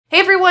Hey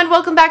everyone,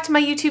 welcome back to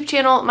my YouTube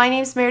channel. My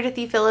name is Meredith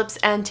E. Phillips,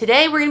 and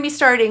today we're going to be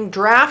starting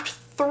draft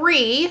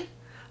 3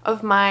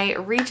 of my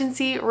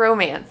Regency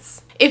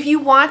romance. If you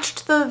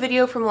watched the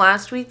video from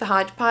last week, the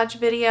hodgepodge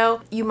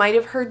video, you might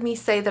have heard me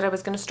say that I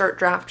was going to start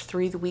draft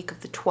 3 the week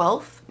of the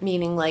 12th,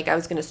 meaning like I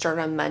was going to start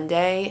on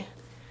Monday.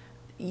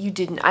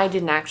 I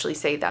didn't actually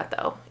say that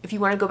though. If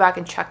you want to go back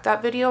and check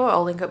that video,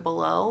 I'll link it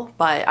below,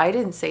 but I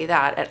didn't say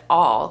that at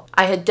all.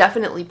 I had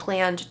definitely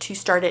planned to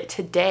start it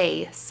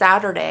today,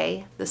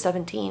 Saturday, the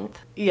 17th.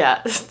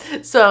 Yeah,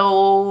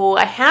 so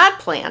I had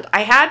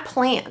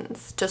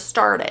plans to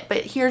start it,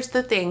 but here's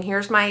the thing,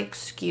 here's my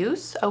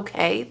excuse,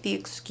 okay? The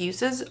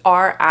excuses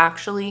are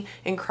actually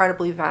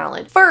incredibly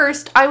valid.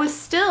 First, I was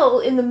still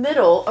in the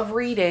middle of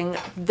reading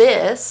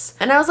this,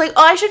 and I was like,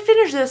 oh, I should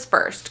finish this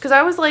first, because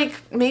I was like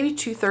maybe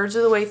 2/3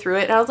 of the way through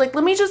it, and I was like,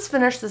 let me just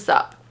finish this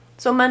up.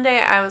 So Monday,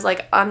 I was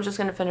like, I'm just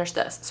gonna finish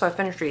this. So I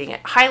finished reading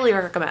it. Highly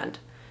recommend.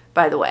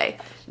 By the way,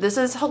 this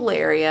is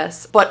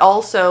hilarious, but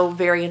also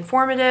very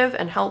informative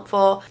and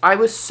helpful. I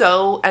was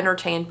so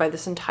entertained by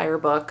this entire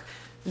book.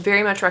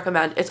 Very much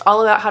recommend. It's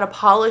all about how to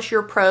polish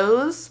your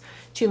prose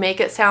to make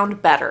it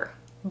sound better,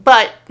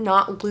 but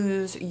not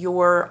lose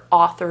your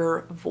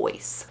author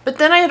voice. But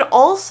then I had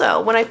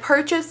also, when I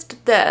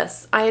purchased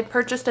this, I had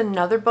purchased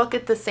another book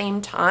at the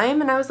same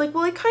time, and I was like,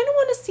 well, I kind of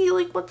want to see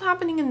like what's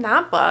happening in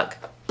that book.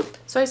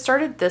 So I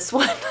started this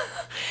one.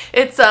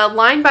 It's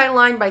Line by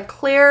Line by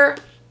Claire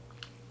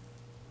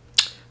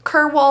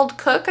Kerwald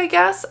Cook, I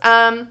guess.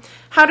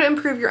 How to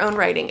improve your own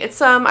writing. It's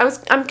I'm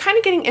kind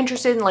of getting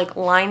interested in like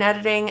line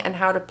editing and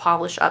how to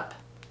polish up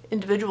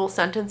individual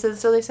sentences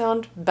so they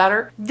sound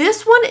better.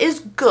 This one is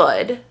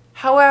good.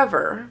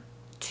 However,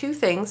 two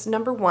things.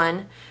 Number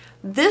one,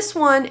 this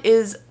one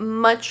is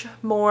much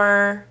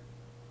more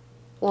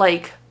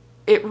like,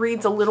 it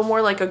reads a little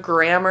more like a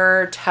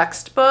grammar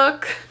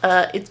textbook.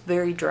 It's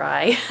very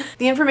dry.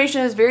 The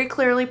information is very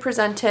clearly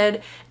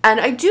presented, and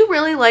I do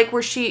really like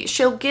where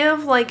she'll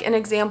give like an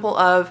example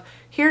of,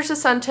 here's a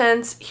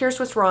sentence, here's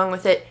what's wrong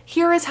with it,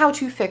 here is how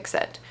to fix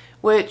it,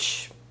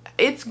 which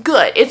it's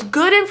good. It's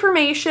good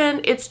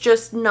information. It's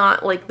just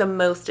not like the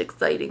most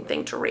exciting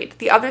thing to read.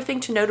 The other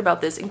thing to note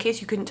about this, in case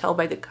you couldn't tell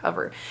by the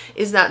cover,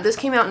 is that this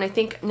came out in I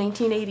think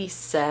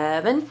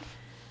 1987.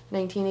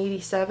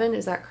 1987,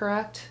 is that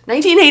correct?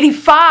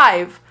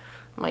 1985!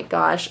 Oh my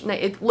gosh,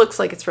 it looks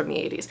like it's from the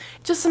 80s.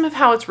 Just some of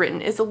how it's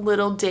written is a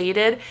little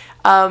dated,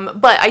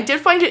 but I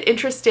did find it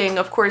interesting.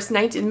 Of course,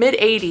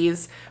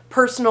 mid-80s,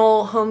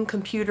 personal home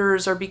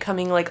computers are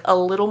becoming like a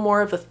little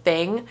more of a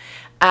thing,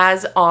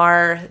 as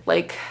are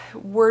like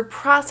word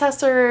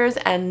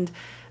processors and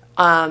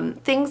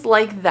things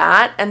like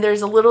that. And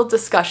there's a little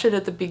discussion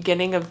at the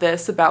beginning of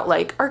this about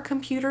like, are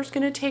computers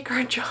gonna take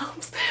our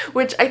jobs?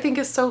 Which I think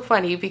is so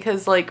funny,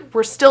 because like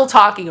we're still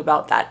talking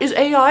about that. Is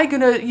AI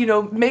gonna, you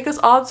know, make us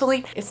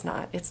obsolete? It's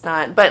not.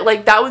 But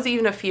like that was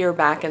even a fear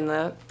back in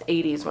the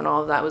 80s when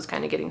all of that was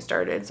kind of getting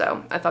started.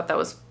 So I thought that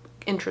was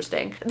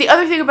interesting. The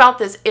other thing about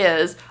this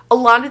is a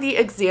lot of the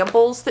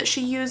examples that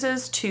she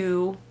uses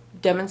to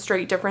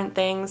demonstrate different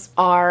things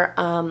are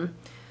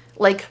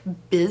like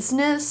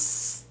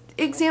business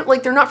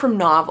like they're not from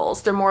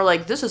novels. They're more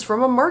like, this is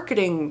from a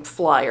marketing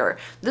flyer,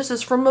 this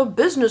is from a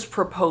business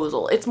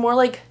proposal. It's more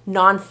like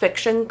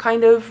nonfiction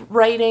kind of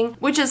writing,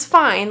 which is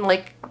fine.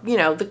 Like, you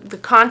know, the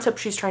concept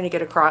she's trying to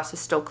get across is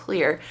still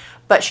clear,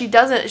 but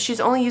she's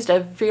only used a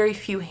very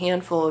few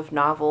handful of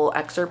novel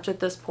excerpts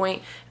at this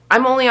point.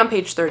 I'm only on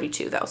page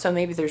 32 though, so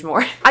maybe there's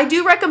more. I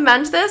do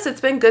recommend this.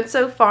 It's been good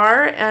so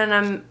far, and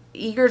I'm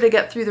eager to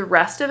get through the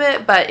rest of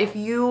it, but if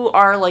you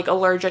are like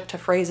allergic to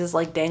phrases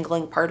like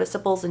dangling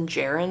participles and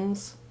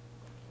gerunds,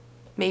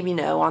 maybe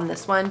no on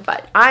this one.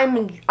 But I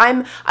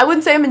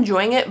wouldn't say I'm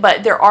enjoying it,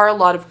 but there are a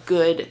lot of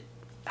good,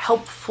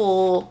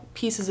 helpful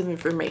pieces of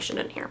information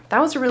in here. That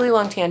was a really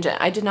long tangent.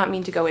 I did not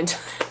mean to go into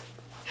it.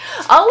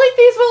 I'll link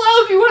these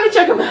below if you want to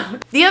check them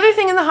out. The other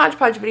thing in the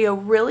hodgepodge video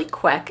really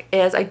quick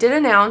is I did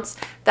announce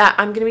that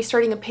I'm going to be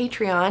starting a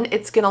Patreon.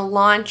 It's going to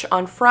launch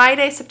on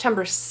Friday,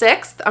 September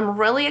 6th. I'm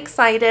really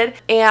excited,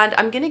 and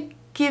I'm going to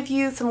give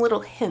you some little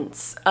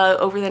hints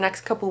over the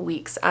next couple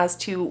weeks as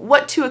to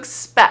what to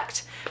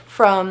expect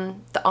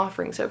from the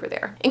offerings over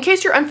there. In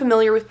case you're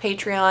unfamiliar with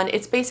Patreon,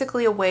 it's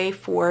basically a way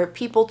for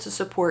people to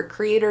support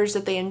creators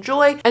that they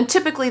enjoy, and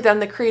typically then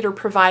the creator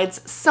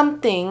provides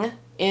something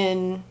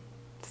in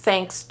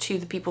thanks to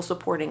the people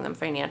supporting them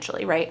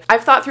financially, right?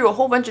 I've thought through a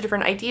whole bunch of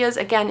different ideas.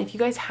 Again, if you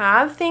guys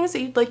have things that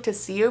you'd like to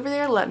see over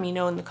there, let me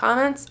know in the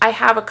comments. I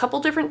have a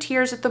couple different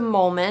tiers at the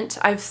moment.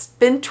 I've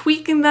been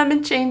tweaking them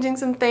and changing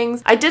some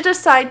things. I did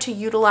decide to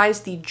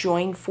utilize the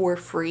join for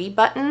free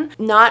button.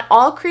 Not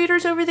all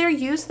creators over there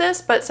use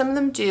this, but some of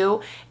them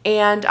do,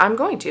 and I'm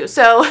going to.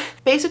 So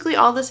basically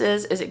all this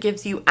is it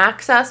gives you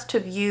access to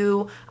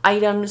view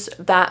items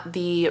that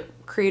the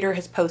creator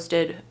has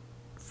posted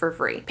for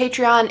free.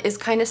 Patreon is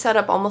kind of set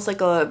up almost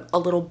like a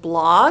little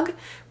blog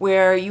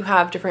where you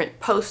have different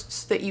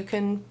posts that you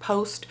can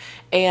post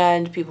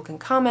and people can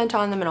comment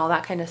on them and all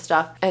that kind of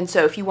stuff. And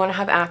so if you want to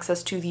have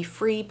access to the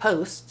free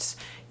posts,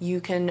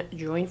 you can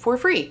join for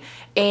free.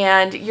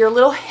 And your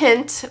little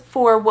hint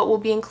for what will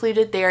be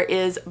included there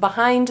is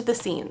behind the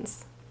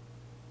scenes.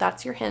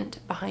 That's your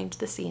hint, behind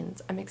the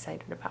scenes. I'm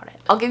excited about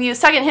it. I'll give you a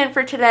second hint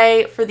for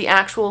today for the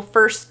actual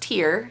first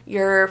tier.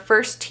 Your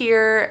first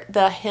tier,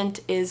 the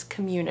hint is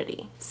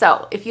community.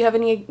 So if you have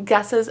any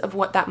guesses of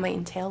what that might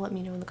entail, let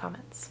me know in the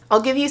comments.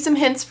 I'll give you some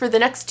hints for the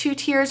next 2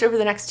 tiers over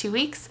the next 2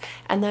 weeks,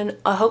 and then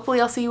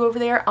hopefully I'll see you over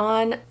there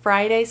on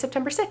Friday,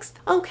 September 6th.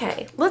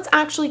 Okay, let's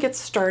actually get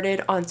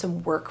started on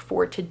some work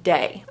for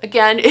today.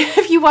 Again,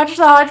 if you watched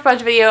the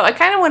Hodgepodge video, I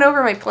kind of went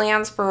over my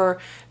plans for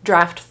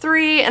draft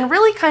 3 and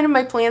really kind of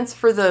my plans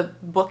for the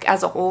book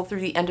as a whole through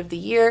the end of the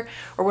year,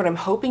 or what I'm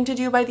hoping to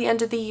do by the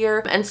end of the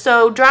year. And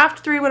so draft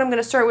 3, what I'm going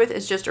to start with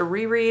is just a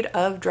reread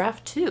of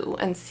draft 2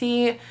 and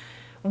see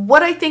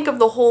what I think of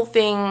the whole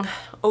thing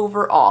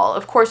overall.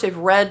 Of course, I've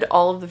read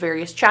all of the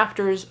various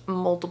chapters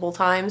multiple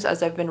times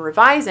as I've been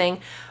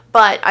revising,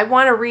 but I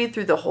want to read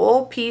through the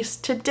whole piece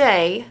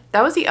today.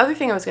 That was the other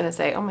thing I was going to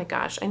say. Oh my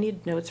gosh, I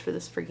need notes for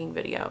this freaking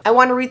video. I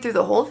want to read through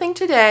the whole thing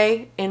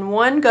today in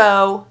one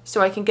go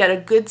so I can get a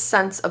good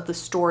sense of the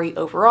story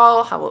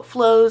overall, how it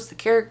flows, the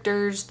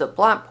characters, the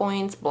plot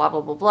points, blah,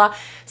 blah, blah, blah.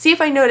 See if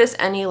I notice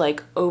any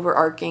like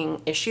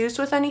overarching issues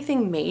with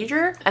anything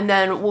major, and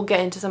then we'll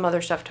get into some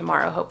other stuff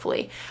tomorrow,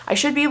 hopefully. I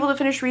should be able to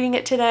finish reading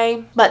it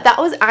today, but that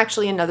was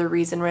actually another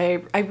reason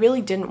why I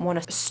really didn't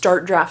want to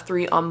start draft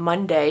 3 on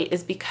Monday,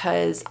 is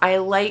because I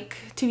like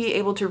to be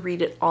able to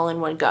read it all in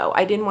one go.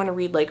 I didn't want to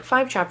read like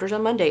 5 chapters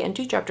on Monday and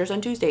 2 chapters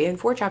on Tuesday and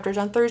 4 chapters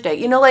on Thursday.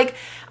 You know, like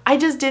I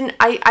just didn't,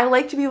 I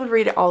like to be able to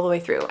read it all the way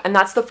through. And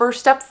that's the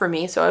first step for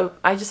me. So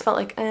I just felt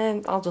like,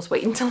 I'll just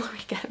wait until the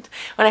weekend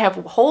when I have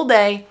a whole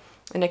day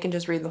and I can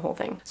just read the whole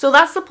thing. So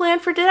that's the plan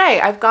for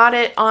today. I've got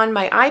it on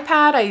my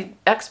iPad. I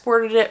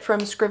exported it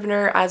from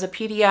Scrivener as a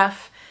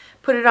PDF,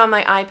 put it on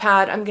my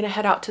iPad. I'm going to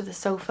head out to the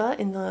sofa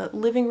in the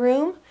living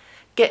room,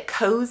 get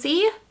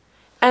cozy,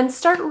 and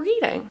start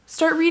reading.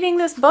 Start reading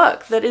this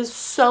book that is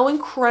so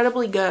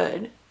incredibly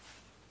good.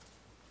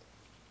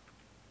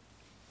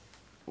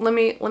 Let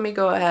me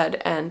go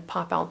ahead and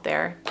pop out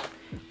there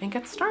and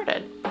get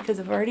started because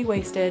I've already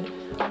wasted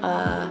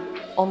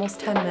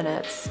almost 10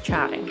 minutes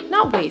chatting.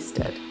 Not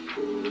wasted.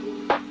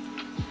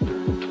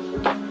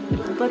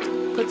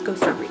 Let's go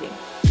start reading.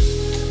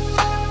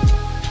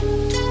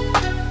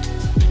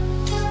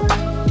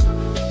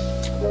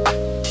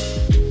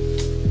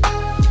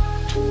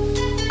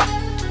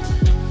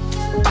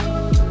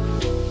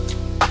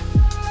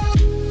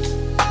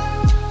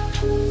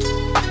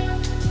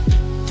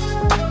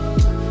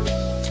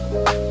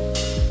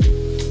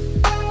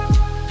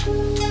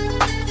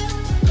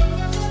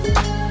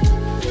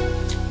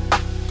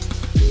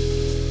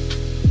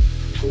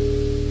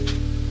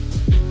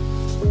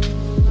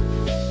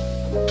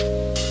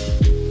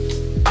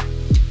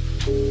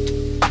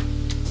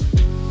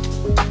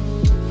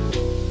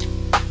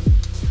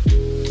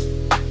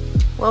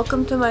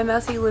 Welcome to my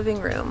messy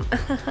living room.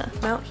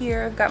 I'm out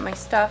here, I've got my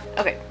stuff.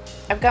 Okay,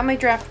 I've got my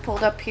draft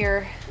pulled up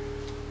here.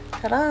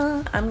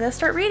 Ta-da! I'm gonna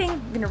start reading.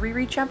 I'm gonna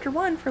reread chapter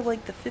 1 for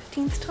like the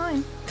 15th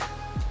time.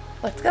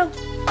 Let's go.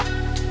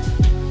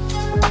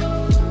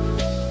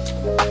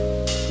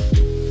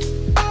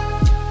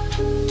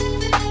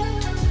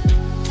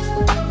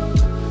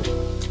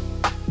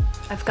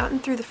 I've gotten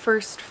through the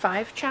first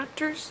 5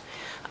 chapters.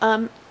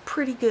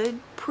 Pretty good,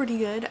 pretty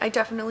good. I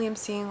definitely am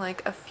seeing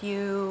like a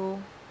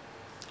few,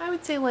 I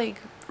would say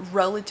like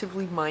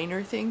relatively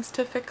minor things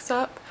to fix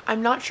up.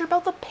 I'm not sure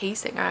about the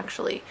pacing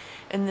actually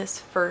in this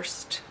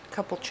first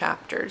couple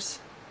chapters.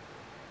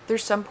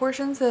 There's some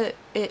portions that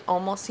it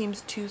almost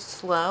seems too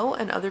slow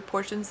and other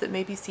portions that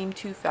maybe seem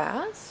too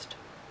fast?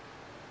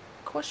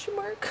 Question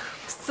mark?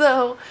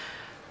 So,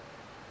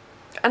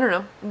 I don't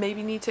know,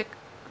 maybe need to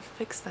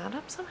fix that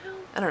up somehow?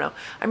 I don't know.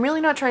 I'm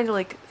really not trying to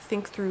like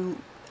think through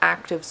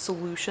active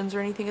solutions or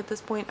anything at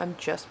this point. I'm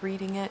just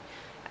reading it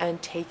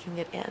and taking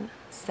it in.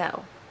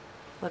 So,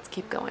 let's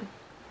keep going.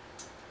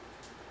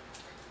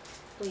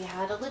 We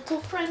had a little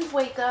friend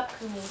wake up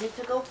who needed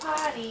to go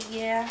potty.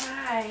 Yeah,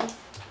 hi.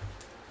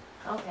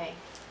 Okay,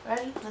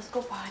 ready? Let's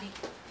go potty.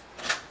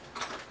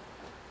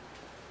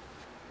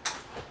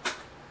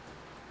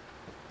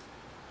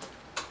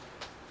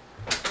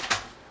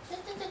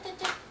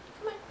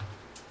 Come on.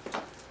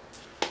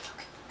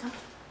 Okay, come on.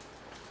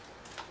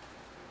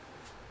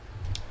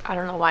 I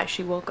don't know why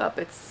she woke up.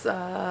 It's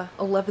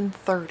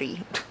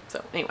 11:30.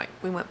 So anyway,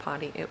 we went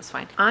potty. It was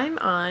fine. I'm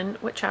on,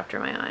 what chapter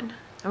am I on?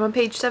 I'm on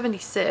page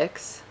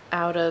 76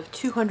 out of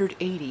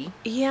 280.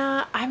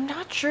 Yeah, I'm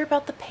not sure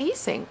about the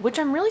pacing, which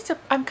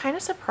I'm kind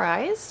of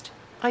surprised,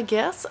 I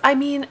guess. I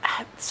mean,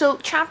 so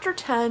chapter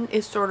 10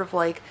 is sort of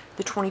like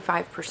the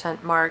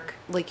 25% mark.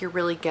 Like you're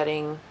really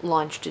getting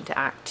launched into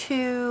act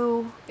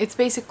 2. It's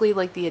basically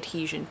like the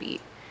adhesion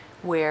beat,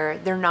 where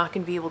they're not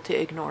going to be able to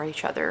ignore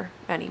each other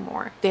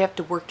anymore. They have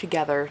to work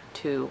together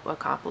to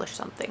accomplish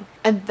something.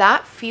 And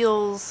that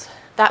feels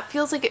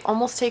like it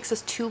almost takes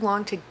us too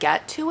long to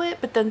get to it.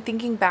 But then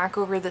thinking back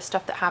over the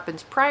stuff that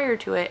happens prior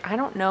to it, I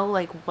don't know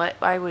like what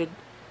I would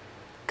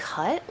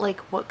cut. Like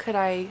how could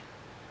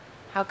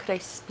I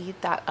speed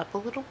that up a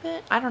little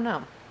bit? I don't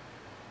know.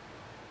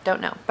 Don't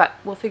know, but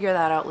we'll figure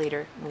that out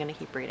later. I'm gonna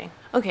keep reading.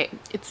 Okay,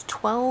 it's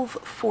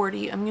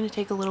 12:40. I'm gonna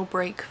take a little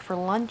break for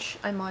lunch.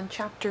 I'm on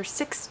chapter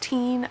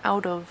 16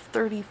 out of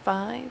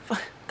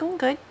 35. Going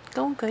good,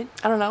 going good.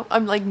 I don't know.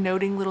 I'm like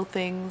noting little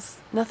things.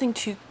 Nothing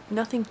too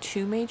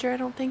major, I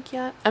don't think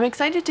yet. I'm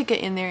excited to get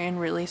in there and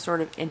really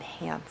sort of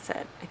enhance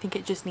it. I think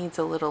it just needs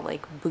a little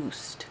like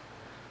boost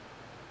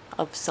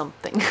of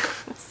something.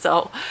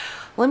 So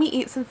let me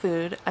eat some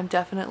food. I'm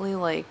definitely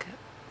like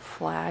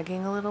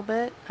flagging a little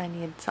bit. I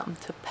need something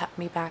to pep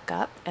me back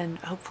up, and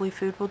hopefully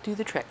food will do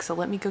the trick. So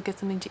let me go get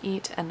something to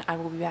eat and I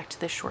will be back to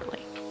this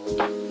shortly.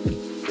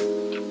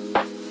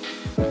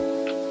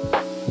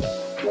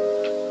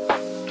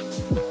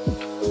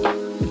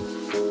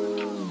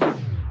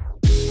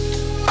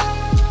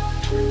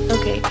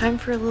 Okay, time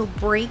for a little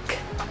break.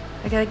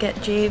 I gotta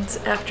get Jade's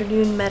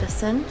afternoon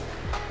medicine,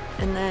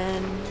 and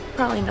then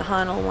probably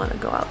Nahan will want to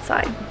go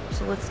outside.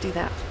 So let's do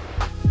that.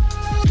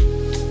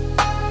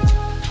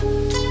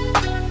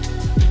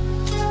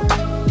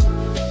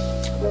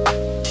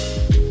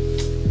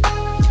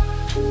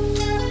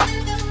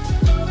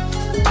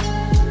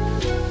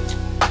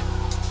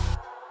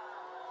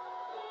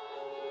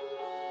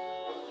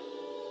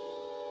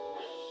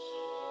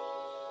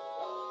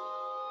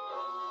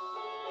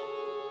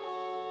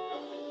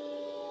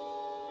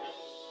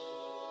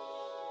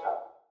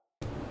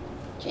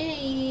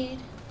 Jade,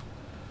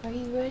 are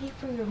you ready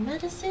for your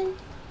medicine?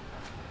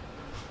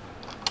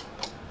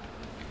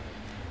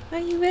 Are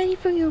you ready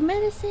for your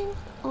medicine?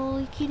 Oh,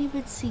 I can't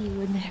even see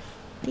you in there.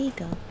 There you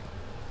go.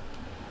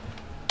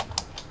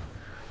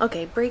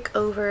 Okay, break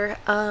over.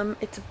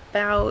 It's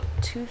about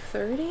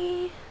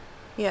 2:30.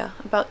 Yeah,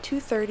 about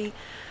 2:30.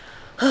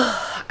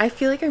 I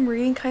feel like I'm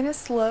reading kind of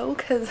slow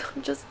because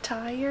I'm just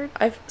tired.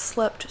 I've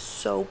slept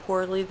so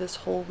poorly this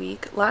whole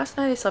week. Last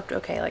night I slept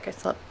okay. Like I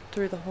slept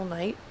through the whole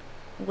night.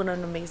 What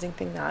an amazing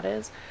thing that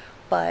is.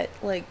 But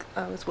like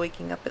I was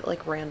waking up at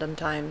like random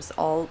times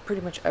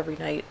pretty much every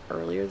night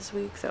earlier this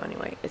week. So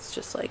anyway, it's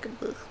just like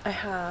ugh. I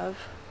have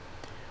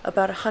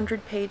about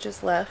 100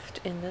 pages left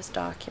in this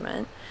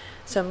document,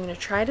 so I'm going to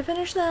try to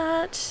finish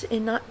that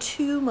in not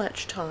too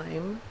much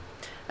time.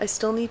 I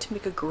still need to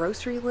make a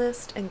grocery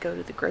list and go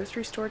to the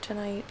grocery store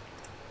tonight.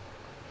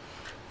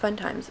 Fun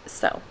times.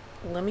 So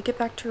let me get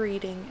back to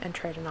reading and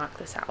try to knock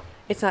this out.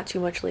 It's not too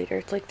much later.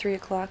 It's like 3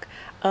 o'clock.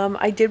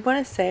 I did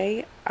want to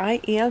say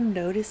I am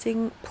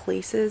noticing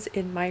places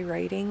in my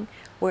writing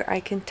where I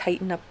can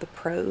tighten up the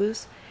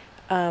prose.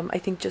 I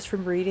think just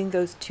from reading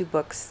those 2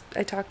 books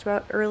I talked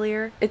about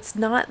earlier. It's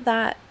not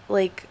that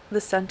like the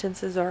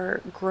sentences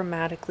are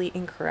grammatically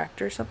incorrect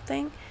or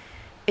something.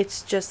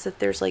 It's just that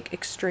there's like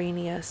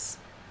extraneous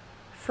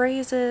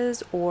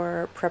phrases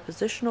or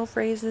prepositional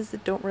phrases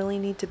that don't really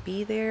need to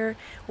be there,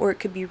 or it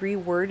could be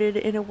reworded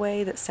in a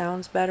way that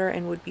sounds better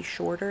and would be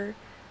shorter.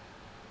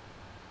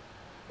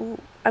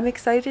 Ooh, I'm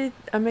excited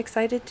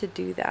to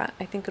do that.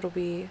 I think it'll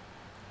be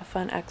a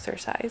fun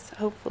exercise,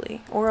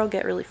 hopefully, or I'll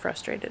get really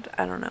frustrated.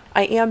 I don't know.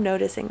 I am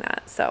noticing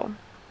that, so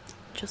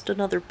just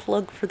another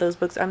plug for those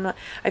books.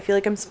 I feel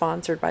like I'm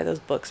sponsored by those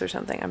books or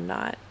something. I'm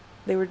not.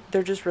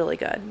 They're just really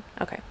good.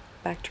 Okay,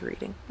 back to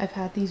reading. I've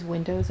had these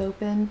windows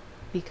open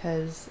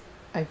because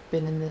I've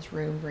been in this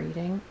room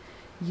reading.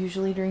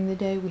 Usually during the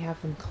day we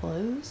have them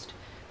closed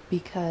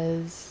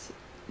because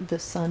the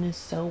sun is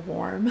so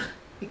warm.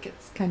 It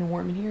gets kind of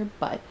warm in here,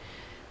 but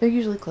they're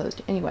usually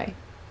closed. Anyway,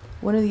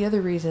 one of the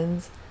other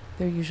reasons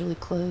they're usually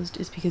closed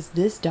is because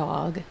this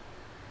dog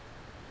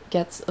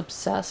gets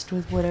obsessed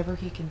with whatever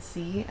he can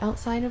see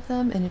outside of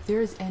them, and if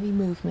there is any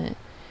movement,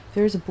 if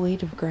there's a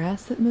blade of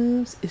grass that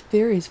moves, if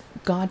there is,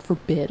 God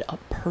forbid, a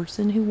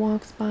person who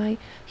walks by,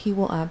 he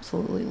will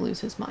absolutely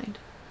lose his mind.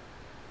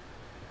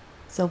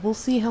 So we'll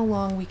see how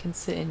long we can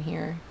sit in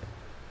here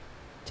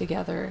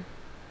together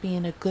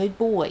being a good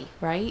boy,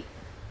 right?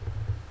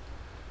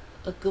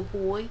 A good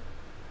boy.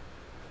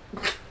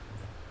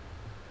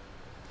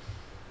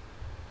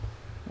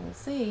 We'll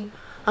see.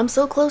 I'm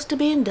so close to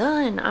being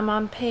done. I'm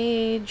on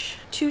page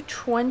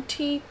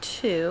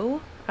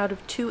 222 out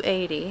of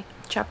 280.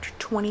 Chapter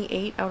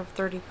 28 out of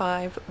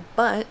 35,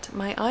 but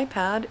my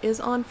iPad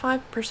is on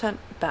 5%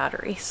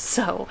 battery,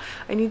 so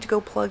I need to go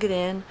plug it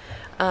in.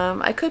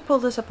 I could pull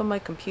this up on my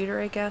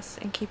computer, I guess,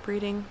 and keep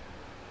reading.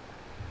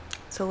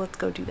 So let's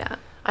go do that.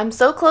 I'm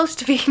so close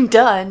to being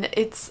done.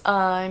 It's,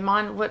 I'm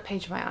on, what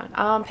page am I on?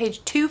 I'm on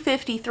page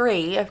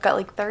 253. I've got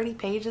like 30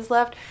 pages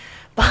left,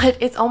 but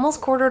it's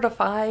almost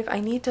 4:45. I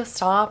need to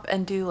stop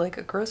and do like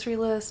a grocery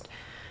list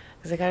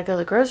because I gotta go to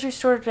the grocery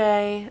store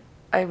today.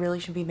 I really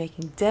should be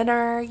making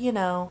dinner, you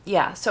know.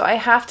 Yeah, so I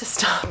have to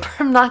stop.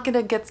 I'm not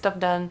gonna get stuff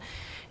done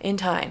in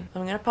time.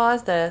 I'm gonna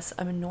pause this.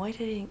 I'm annoyed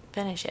I didn't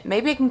finish it.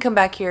 Maybe I can come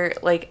back here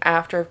like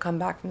after I've come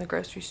back from the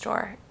grocery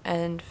store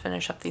and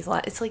finish up these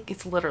last.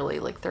 It's literally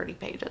like 30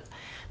 pages.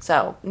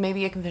 So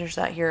maybe I can finish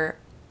that here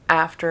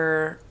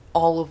after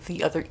all of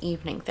the other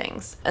evening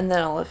things, and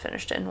then I'll have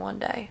finished it in one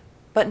day.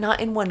 But not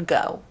in one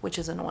go, which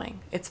is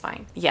annoying. It's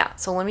fine. Yeah,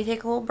 so let me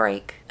take a little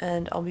break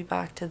and I'll be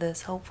back to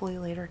this hopefully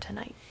later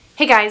tonight.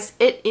 Hey guys,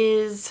 it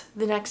is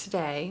the next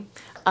day.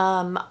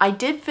 I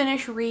did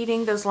finish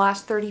reading those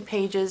last 30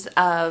 pages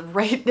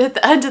right at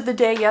the end of the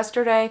day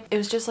yesterday. It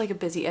was just like a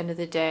busy end of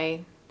the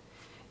day.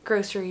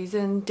 Groceries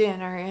and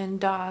dinner and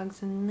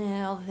dogs and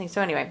all the things.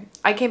 So anyway,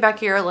 I came back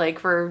here like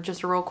for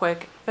just a real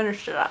quick,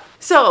 finished it up.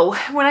 So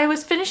when I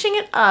was finishing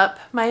it up,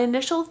 my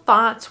initial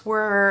thoughts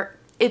were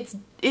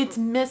it's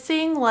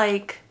missing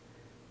like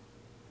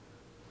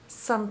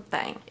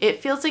something.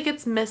 It feels like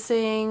it's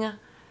missing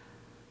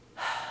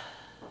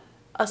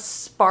a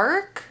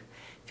spark.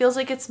 Feels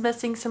like it's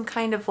missing some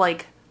kind of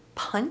like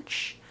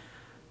punch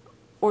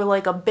or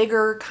like a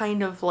bigger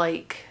kind of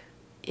like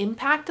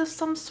impact of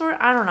some sort.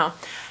 I don't know.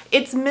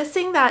 It's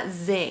missing that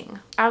zing.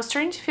 I was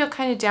starting to feel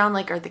kind of down,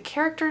 like, are the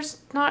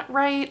characters not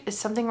right? Is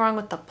something wrong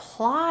with the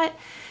plot?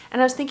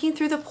 And I was thinking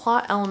through the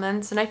plot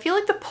elements, and I feel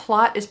like the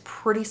plot is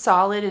pretty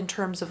solid in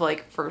terms of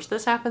like, first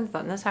this happens,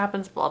 then this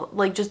happens, blah, blah,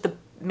 like just the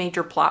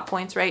major plot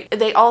points, right?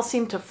 They all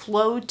seem to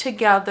flow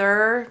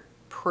together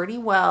pretty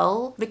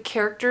well. The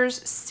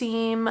characters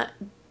seem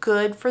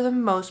good for the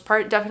most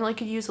part. Definitely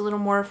could use a little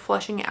more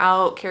fleshing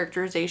out,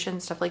 characterization,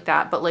 stuff like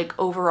that. But like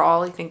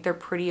overall, I think they're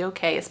pretty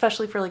okay,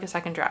 especially for like a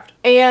second draft.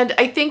 And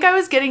I think I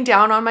was getting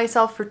down on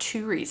myself for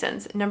two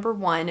reasons. Number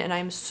one, and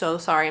I'm so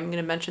sorry, I'm going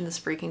to mention this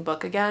freaking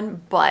book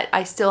again, but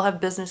I still have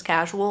business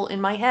casual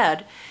in my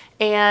head.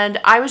 And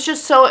that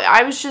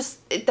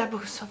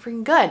book was so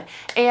freaking good.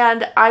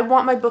 And I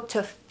want my book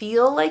to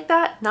feel like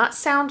that, not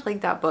sound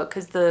like that book,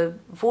 because the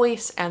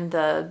voice and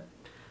the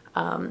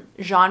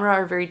genre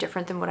are very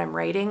different than what I'm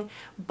writing,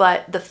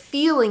 but the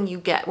feeling you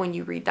get when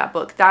you read that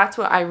book, that's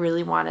what I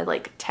really want to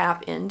like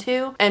tap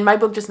into. And my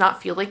book does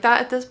not feel like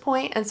that at this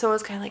point. And so I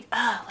was kind of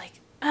like,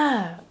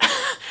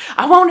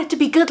 I want it to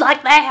be good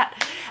like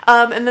that.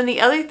 And then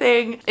the other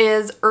thing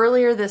is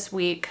earlier this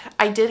week,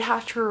 I did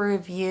have to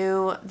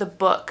review the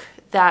book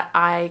that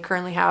I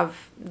currently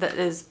have that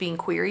is being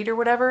queried or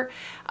whatever.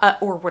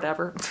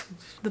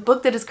 The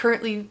book that is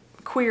currently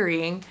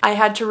querying, I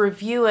had to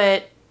review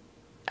it.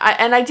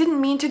 And I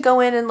didn't mean to go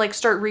in and like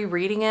start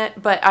rereading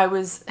it, but I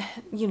was,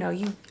 you know,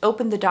 you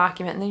open the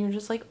document and then you're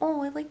just like,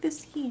 oh, I like this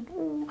scene.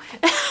 Oh.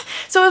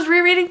 So I was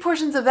rereading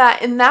portions of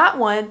that, and that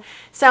one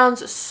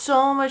sounds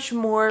so much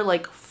more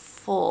like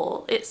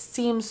full. It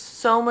seems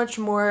so much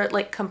more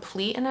like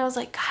complete. And I was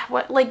like, God,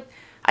 what? Like,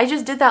 I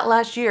just did that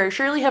last year. I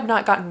surely have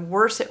not gotten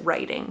worse at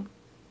writing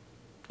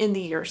in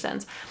the year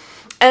since.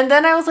 And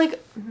then I was like,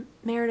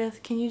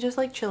 Meredith, can you just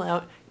like chill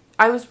out?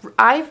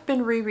 I've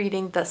been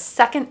rereading the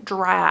second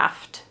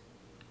draft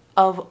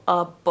of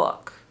a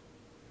book.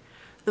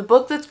 The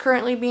book that's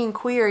currently being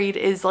queried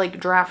is like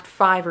draft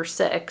 5 or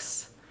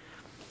 6.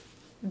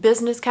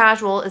 Business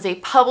Casual is a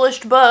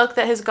published book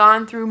that has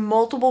gone through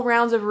multiple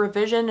rounds of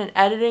revision and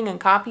editing and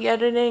copy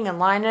editing and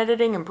line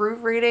editing and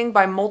proofreading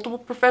by multiple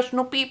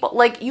professional people.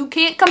 Like, you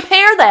can't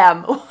compare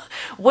them.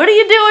 What are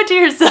you doing to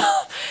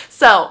yourself?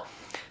 So,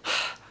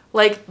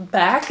 like,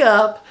 back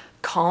up.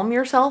 Calm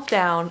yourself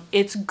down.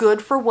 It's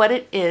good for what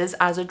it is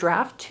as a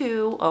draft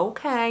 2.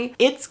 Okay.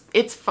 It's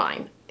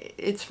fine.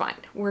 It's fine.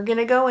 We're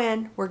gonna go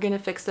in, we're gonna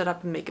fix it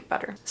up and make it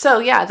better. So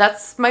yeah,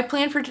 that's my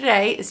plan for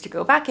today, is to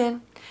go back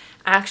in,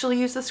 actually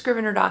use the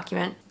Scrivener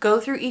document, go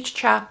through each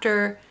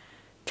chapter,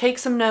 take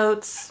some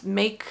notes,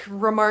 make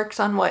remarks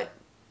on what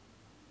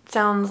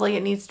sounds like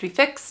it needs to be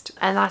fixed,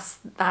 and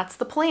that's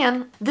the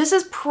plan. This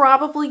is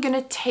probably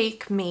gonna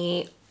take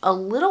me a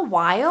little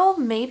while,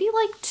 maybe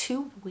like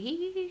 2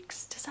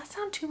 weeks. Does that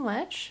sound too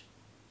much?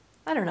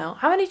 I don't know.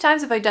 How many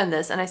times have I done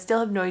this and I still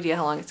have no idea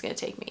how long it's going to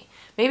take me?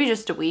 Maybe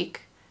just a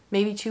week,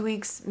 maybe 2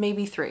 weeks,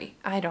 maybe 3.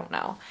 I don't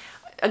know.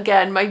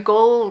 Again, my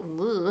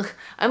goal,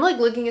 I'm like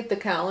looking at the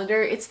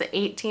calendar. It's the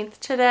 18th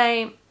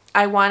today.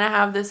 I want to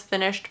have this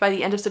finished by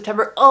the end of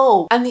September.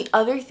 Oh, and the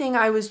other thing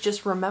I was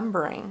just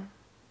remembering,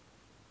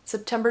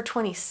 September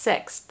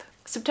 26th.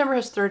 September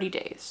has 30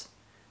 days.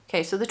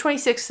 Okay, so the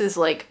 26th is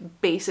like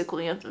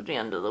basically at the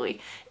end of the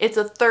week. It's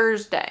a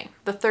Thursday,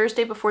 the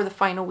Thursday before the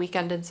final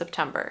weekend in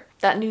September.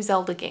 That new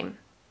Zelda game,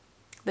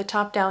 the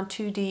top-down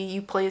 2D,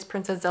 you play as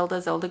Princess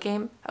Zelda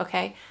game,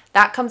 okay?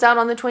 That comes out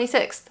on the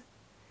 26th.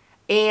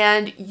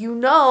 And you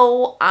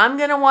know I'm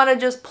gonna wanna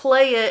just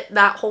play it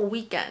that whole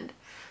weekend.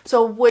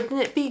 So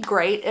wouldn't it be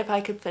great if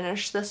I could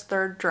finish this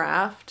third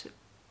draft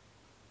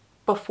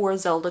before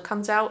Zelda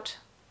comes out?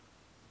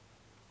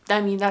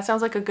 I mean, that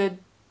sounds like a good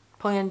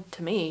plan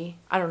to me.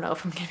 I don't know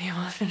if I'm gonna be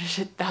able to finish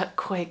it that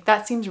quick.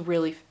 That seems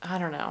really, I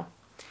don't know.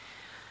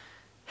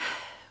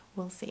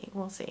 We'll see,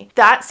 we'll see.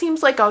 That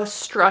seems like a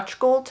stretch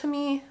goal to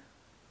me,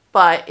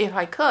 but if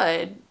I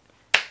could,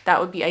 that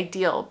would be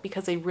ideal,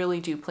 because I really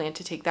do plan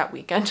to take that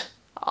weekend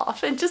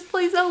off and just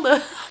play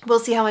Zelda. We'll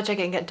see how much I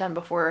can get done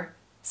before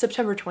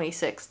September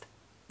 26th,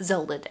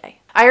 Zelda Day.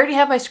 I already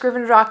have my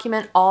Scrivener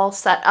document all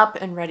set up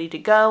and ready to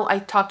go. I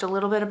talked a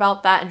little bit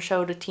about that and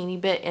showed a teeny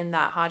bit in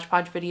that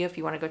hodgepodge video if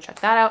you want to go check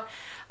that out.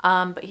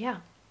 But yeah,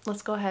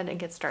 let's go ahead and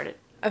get started.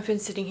 I've been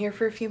sitting here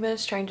for a few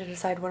minutes trying to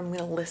decide what I'm going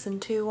to listen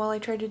to while I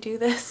try to do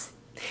this.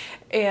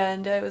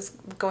 And I was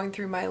going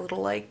through my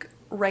little like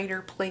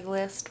writer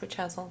playlist, which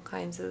has all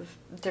kinds of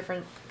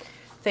different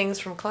things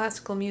from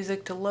classical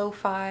music to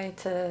lo-fi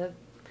to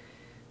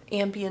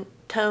ambient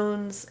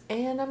tones,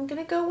 and I'm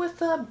gonna go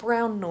with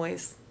brown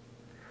noise.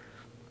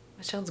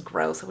 It sounds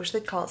gross. I wish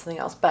they'd call it something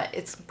else, but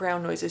it's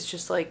brown noise. It's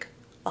just like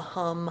a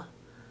hum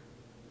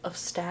of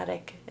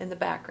static in the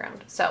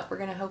background. So we're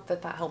gonna hope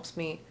that that helps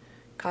me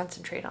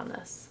concentrate on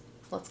this.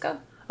 Let's go.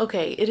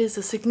 Okay, it is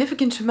a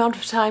significant amount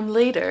of time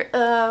later.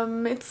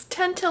 It's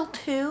 10 till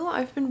 2.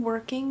 I've been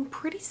working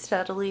pretty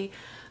steadily.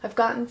 I've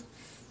gotten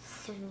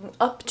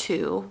up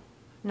to,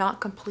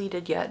 not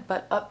completed yet,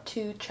 but up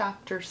to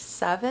chapter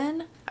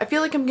 7. I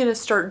feel like I'm gonna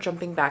start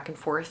jumping back and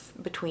forth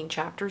between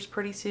chapters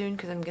pretty soon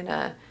because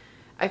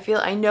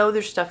I know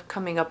there's stuff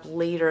coming up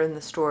later in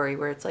the story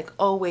where it's like,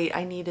 oh wait,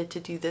 I needed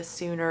to do this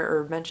sooner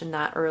or mention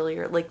that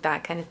earlier, like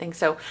that kind of thing.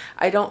 So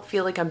I don't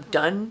feel like I'm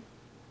done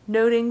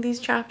noting these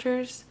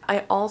chapters.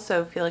 I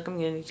also feel like I'm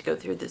gonna need to go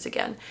through this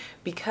again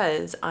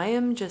because I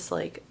am just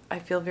like, I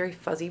feel very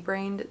fuzzy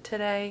brained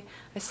today.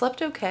 I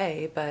slept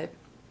okay, but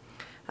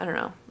I don't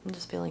know, I'm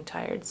just feeling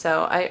tired.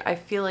 So I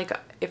feel like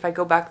if I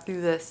go back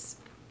through this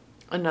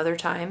another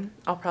time,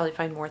 I'll probably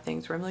find more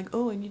things where I'm like,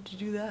 oh, I need to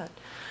do that.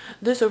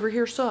 This over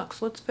here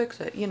sucks, let's fix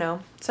it, you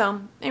know?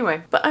 So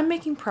anyway, but I'm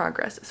making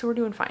progress, so we're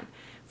doing fine.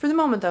 For the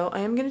moment though, I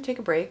am gonna take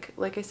a break.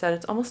 Like I said,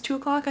 it's almost 2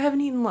 o'clock, I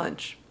haven't eaten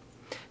lunch.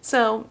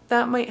 So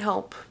that might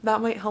help.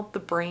 That might help the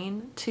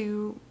brain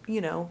to,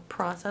 you know,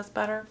 process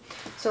better.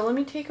 So let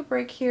me take a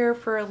break here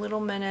for a little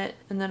minute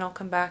and then I'll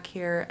come back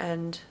here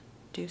and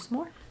do some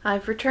more.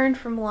 I've returned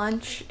from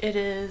lunch. It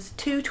is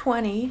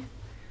 2:20.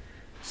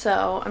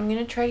 So I'm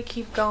gonna try to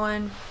keep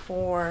going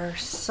for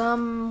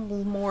some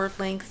more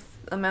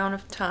amount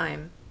of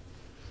time.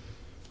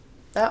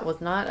 That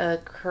was not a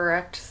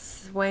correct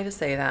way to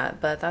say that,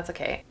 but that's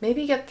okay.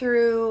 Maybe get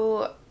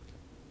through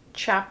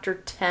chapter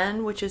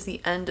 10, which is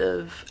the end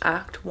of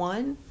Act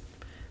 1.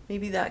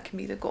 Maybe that can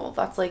be the goal.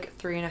 That's like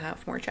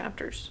 3.5 more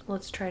chapters.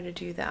 Let's try to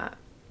do that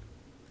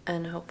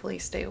and hopefully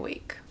stay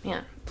awake.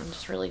 Yeah, I'm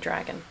just really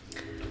dragging.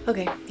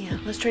 Okay, yeah,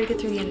 let's try to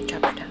get through the end of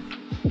chapter 10.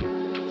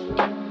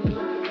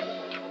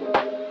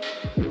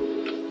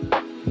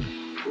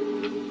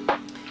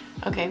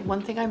 Okay,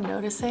 one thing I'm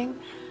noticing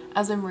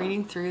as I'm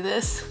reading through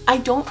this, I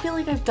don't feel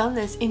like I've done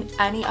this in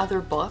any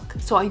other book,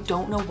 so I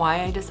don't know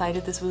why I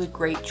decided this was a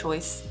great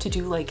choice to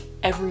do like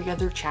every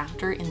other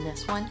chapter in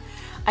this one.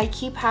 I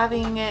keep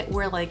having it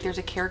where like there's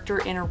a character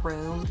in a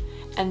room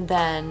and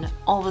then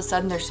all of a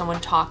sudden there's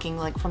someone talking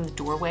like from the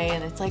doorway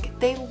and it's like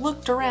they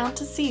looked around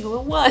to see who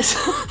it was.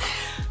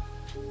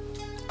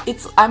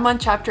 I'm on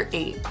chapter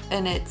 8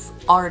 and it's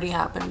already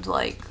happened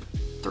like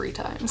 3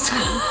 times.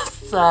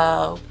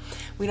 So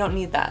we don't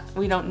need that.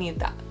 We don't need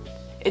that.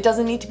 It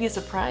doesn't need to be a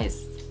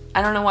surprise.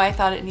 I don't know why I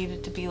thought it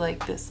needed to be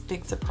like this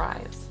big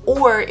surprise.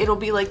 Or it'll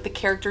be like the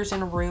character's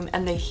in a room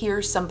and they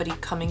hear somebody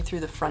coming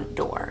through the front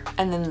door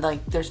and then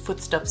like there's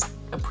footsteps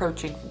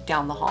approaching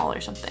down the hall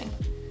or something.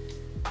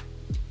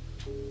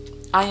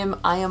 I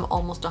am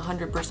almost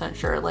 100%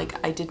 sure like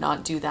I did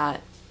not do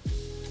that,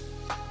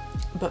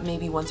 but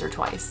maybe once or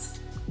twice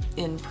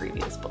in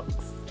previous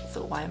books.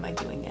 So why am I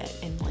doing it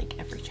in like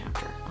every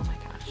chapter? Oh my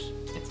gosh,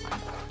 it's fine.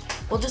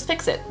 We'll just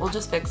fix it. We'll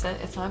just fix it.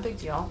 It's not a big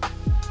deal.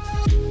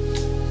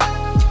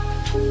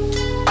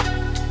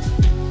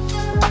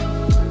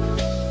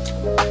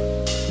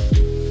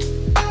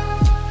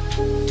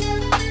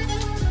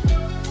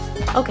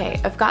 Okay,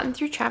 I've gotten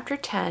through chapter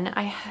 10.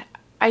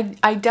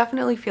 I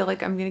definitely feel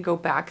like I'm gonna go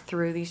back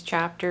through these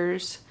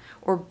chapters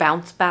or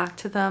bounce back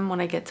to them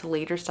when I get to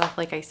later stuff,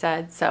 like I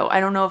said. So I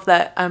don't know if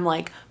that I'm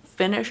like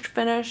finished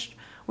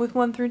with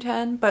 1 through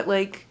 10, but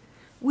like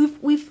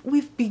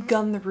we've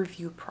begun the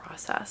review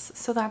process,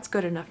 so that's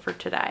good enough for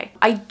today.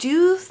 I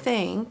do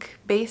think,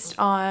 based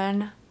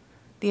on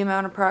the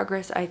amount of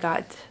progress I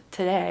got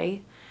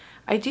today,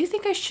 I do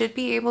think I should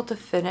be able to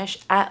finish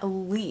at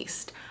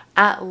least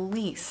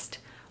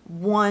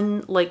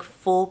one like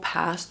full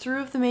pass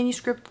through of the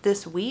manuscript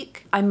this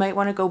week. I might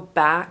want to go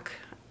back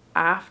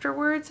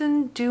afterwards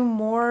and do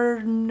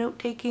more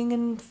note-taking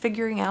and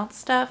figuring out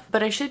stuff,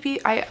 but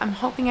I'm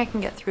hoping I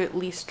can get through at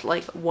least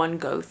like one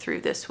go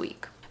through this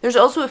week. There's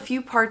also a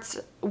few parts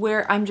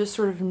where I'm just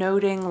sort of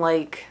noting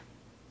like,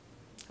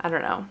 I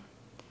don't know.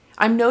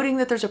 I'm noting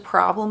that there's a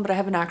problem, but I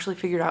haven't actually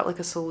figured out like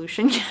a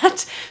solution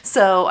yet.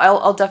 So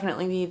I'll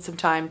definitely need some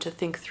time to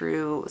think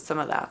through some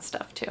of that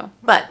stuff too.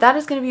 But that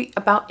is going to be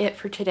about it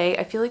for today.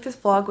 I feel like this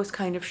vlog was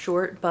kind of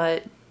short,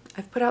 but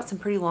I've put out some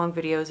pretty long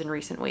videos in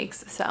recent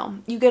weeks. So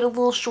you get a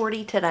little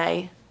shorty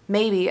today.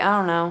 Maybe. I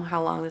don't know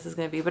how long this is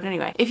going to be. But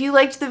anyway, if you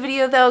liked the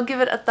video though,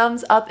 give it a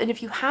thumbs up. And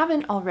if you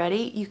haven't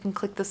already, you can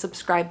click the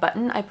subscribe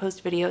button. I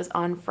post videos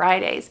on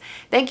Fridays.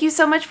 Thank you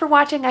so much for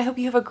watching. I hope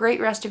you have a great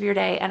rest of your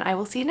day, and I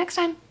will see you next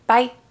time.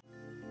 Bye.